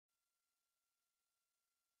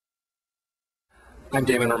I'm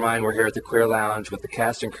Damon Romine. We're here at the Queer Lounge with the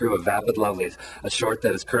cast and crew of Vapid Lovelies, a short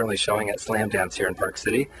that is currently showing at Slam Dance here in Park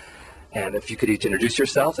City. And if you could each introduce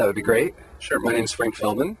yourselves, that would be great. Sure. My name's Frank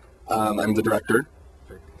Feldman. I'm the director.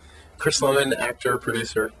 Chris Lemon, actor,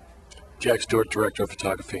 producer. Jack Stewart, director of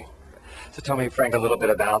photography. So tell me, Frank, a little bit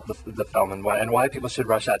about the film and why people should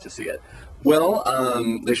rush out to see it. Well,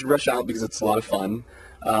 they should rush out because it's a lot of fun.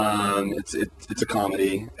 It's a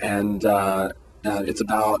comedy, and it's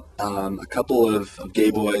about a couple of gay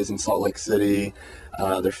boys in Salt Lake City.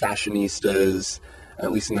 They're fashionistas,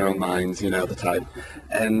 at least in their own minds, you know, the type.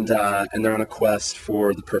 And they're on a quest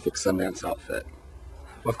for the perfect Sundance outfit.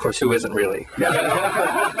 Well, of course, who isn't really?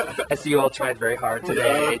 I see you all tried very hard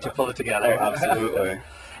today to pull it together. Absolutely.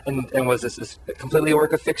 And was this completely a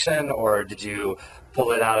work of fiction, or did you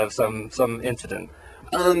pull it out of some incident?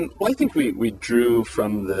 Well, I think we drew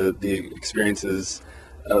from the experiences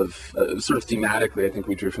of sort of thematically. I think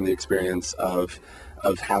we drew from the experience of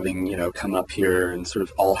having, you know, come up here and sort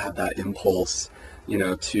of all have that impulse, you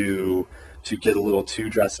know, to get a little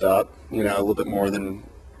too dressed up, you know, a little bit more than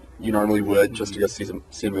you normally would just to go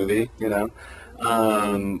see a movie, you know.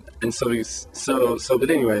 And but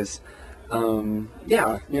anyways,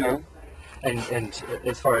 yeah, you know. And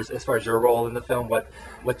as far as your role in the film,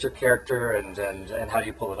 what's your character and how do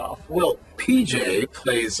you pull it off? Well, PJ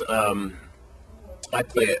plays. I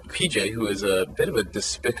play PJ, who is a bit of a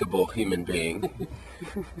despicable human being.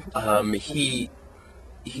 He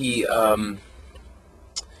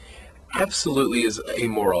absolutely is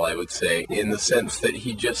amoral, I would say, in the sense that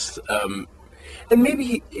he just and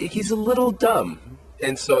maybe he's a little dumb,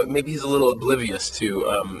 and so maybe he's a little oblivious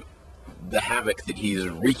to the havoc that he's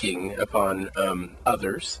wreaking upon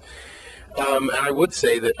others. And I would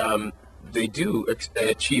say that they do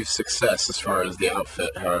achieve success as far as the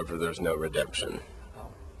outfit. However, there's no redemption.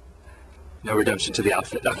 No redemption to the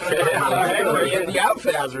outfit. Okay. Yeah, the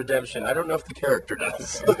outfit has redemption. I don't know if the character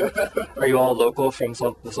does. Are you all local from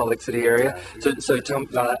the Salt Lake City area? So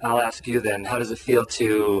I'll ask you then, how does it feel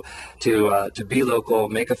to be local,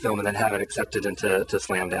 make a film, and then have it accepted into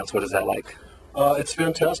Slam Dance? What is that like? It's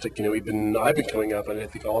fantastic. You know, I've been coming up, and I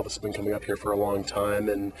think all of us have been coming up here for a long time,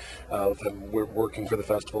 and we're working for the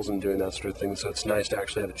festivals and doing that sort of thing. So it's nice to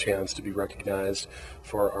actually have a chance to be recognized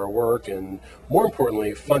for our work, and more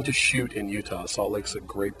importantly, fun to shoot in Utah. Salt Lake's a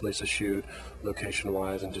great place to shoot,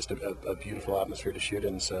 location-wise, and just a beautiful atmosphere to shoot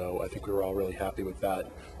in. So I think we were all really happy with that.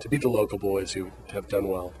 To be the local boys who have done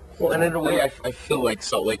well. Well, and in a way, I feel like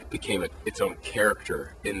Salt Lake became its own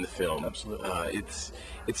character in the film. Absolutely.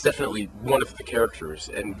 It's definitely one of the characters,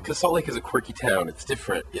 and because Salt Lake is a quirky town, it's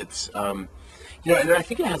different. It's you know, and I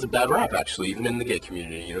think it has a bad rap actually, even in the gay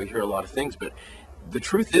community. You know, you hear a lot of things, but the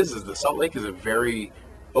truth is that Salt Lake is a very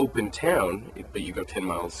open town, but you go 10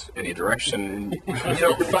 miles any direction and you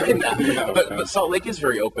don't find that. But Salt Lake is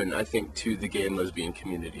very open, I think, to the gay and lesbian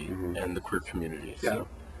community and the queer community. So. Yeah.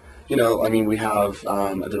 You know, I mean, we have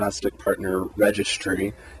a domestic partner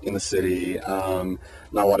registry in the city. Not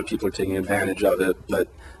a lot of people are taking advantage of it, but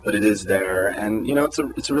it is there, and you know, it's a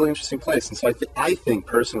really interesting place. And so I think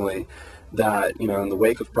personally that, you know, in the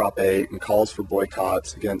wake of Prop 8 and calls for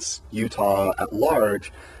boycotts against Utah at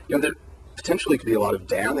large, you know, there potentially could be a lot of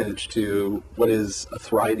damage to what is a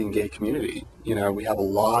thriving gay community. You know, we have a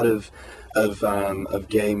lot of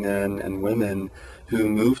gay men and women who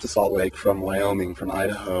moved to Salt Lake from Wyoming, from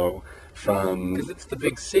Idaho, because it's the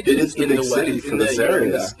big city. It is the big city for this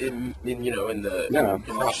area. In the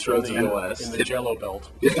crossroads of the West. In the Jello Belt.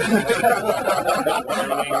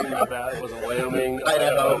 Wyoming,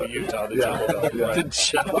 Idaho, Utah, the Jello Belt. Yeah. The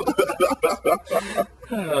Jello.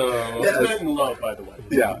 It's in love, by the way.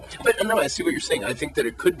 Yeah. But no, I see what you're saying. I think that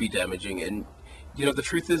it could be damaging, and you know, the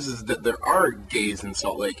truth is that there are gays in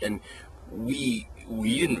Salt Lake, and we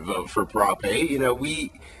didn't vote for Prop 8. You know, we're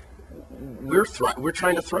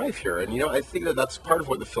trying to thrive here, and you know, I think that that's part of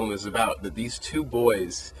what the film is about. That these two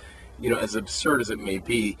boys, you know, as absurd as it may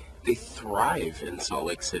be, they thrive in Salt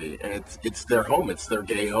Lake City, and it's their home. It's their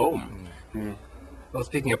gay home. Mm-hmm. Well,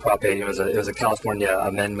 speaking of Prop 8, it was a California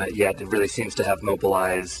amendment, yet it really seems to have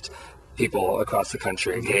mobilized people across the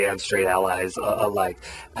country, gay and straight allies alike.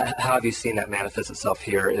 How have you seen that manifest itself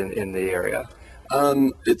here in the area?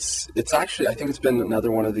 It's actually, I think it's been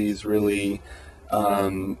another one of these really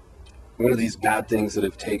one of these bad things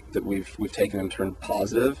that we've taken and turned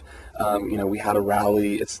positive. You know, we had a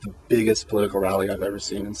rally. It's the biggest political rally I've ever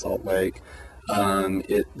seen in Salt Lake.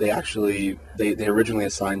 They originally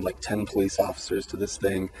assigned like 10 police officers to this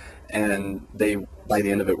thing, and by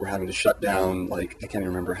the end of it were having to shut down, like, I can't even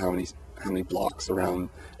remember how how many blocks around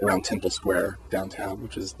Temple Square downtown,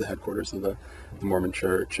 which is the headquarters of the Mormon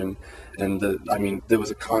Church, and I mean, there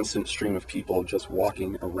was a constant stream of people just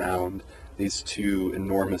walking around these two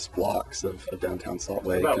enormous blocks of downtown Salt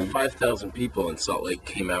Lake. About 5,000 people in Salt Lake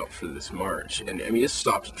came out for this march, and I mean, it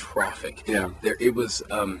stopped traffic. Yeah. It was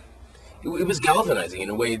galvanizing in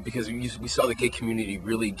a way, because we saw the gay community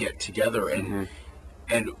really get together, and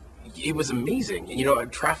it was amazing. You know,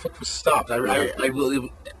 traffic was stopped. I will,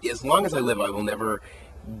 as long as I live, I will never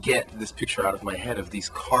get this picture out of my head of these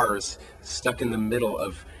cars stuck in the middle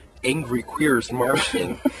of angry queers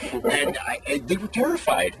marching, and they were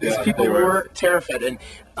terrified. These people were terrified, and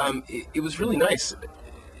it was really nice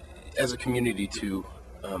as a community to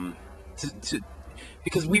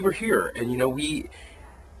because we were here, and you know,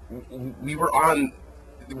 we're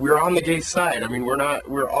on the gay side. I mean,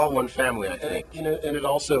 we're all one family, I think. And it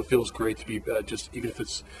also feels great to be just, even if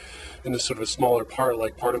it's in a sort of a smaller part,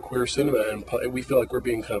 like part of queer cinema, and we feel like we're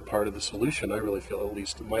being kind of part of the solution. I really feel, at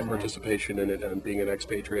least my participation in it, and being an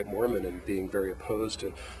expatriate Mormon and being very opposed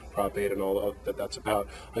to Prop 8 and all that's about,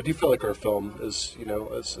 I do feel like our film is, you know,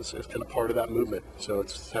 is kind of part of that movement. So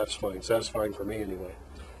it's satisfying for me anyway.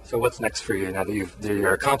 So what's next for you now that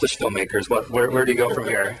you're accomplished filmmakers? Where do you go from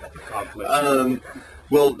here?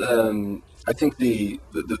 Well, I think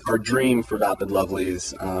our dream for Vapid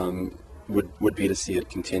Lovelies would be to see it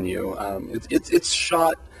continue. It's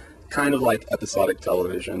shot kind of like episodic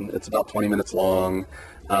television. It's about 20 minutes long.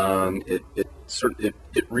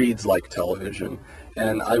 It reads like television,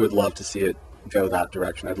 and I would love to see it go that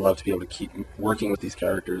direction. I'd love to be able to keep working with these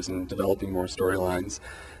characters and developing more storylines,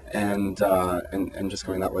 and just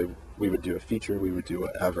going that way. We would do a feature, we would do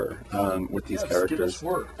whatever with these characters. Give us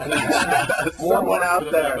work. Someone out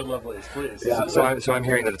there. Lovelies, please. Yeah. So I'm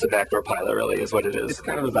hearing that it's a backdoor pilot, really, is what it is. It's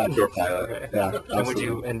kind of a backdoor pilot. Okay. Yeah.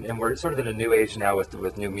 And we're sort of in a new age now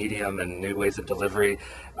with new medium and new ways of delivery.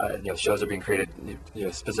 You know, shows are being created, you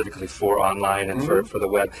know, specifically for online and for the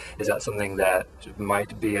web. Is that something that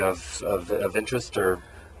might be of interest, or?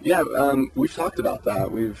 Yeah, we've talked about that.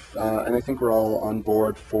 And I think we're all on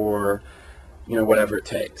board for, you know, whatever it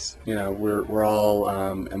takes. You know, we're all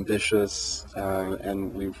ambitious,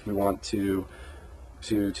 and we want to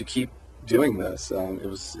keep doing this. It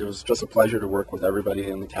was just a pleasure to work with everybody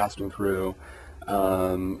in the cast and crew.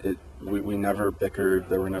 We never bickered.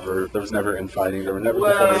 There was never infighting. There were never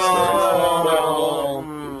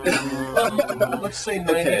let's say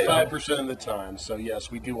 95% of the time. So yes,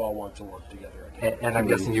 we do all want to work together again. And I'm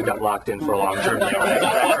guessing you got locked in for a long term.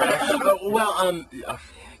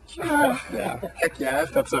 Yeah. Heck yes.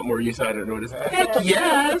 That's something we're used to. I don't know what it is. Heck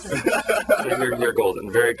yes. You're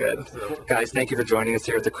golden. Very good. Guys, thank you for joining us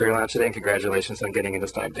here at the Queer Lounge today, and congratulations on getting into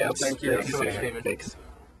Time Dance. Thank you. Thanks. Thanks.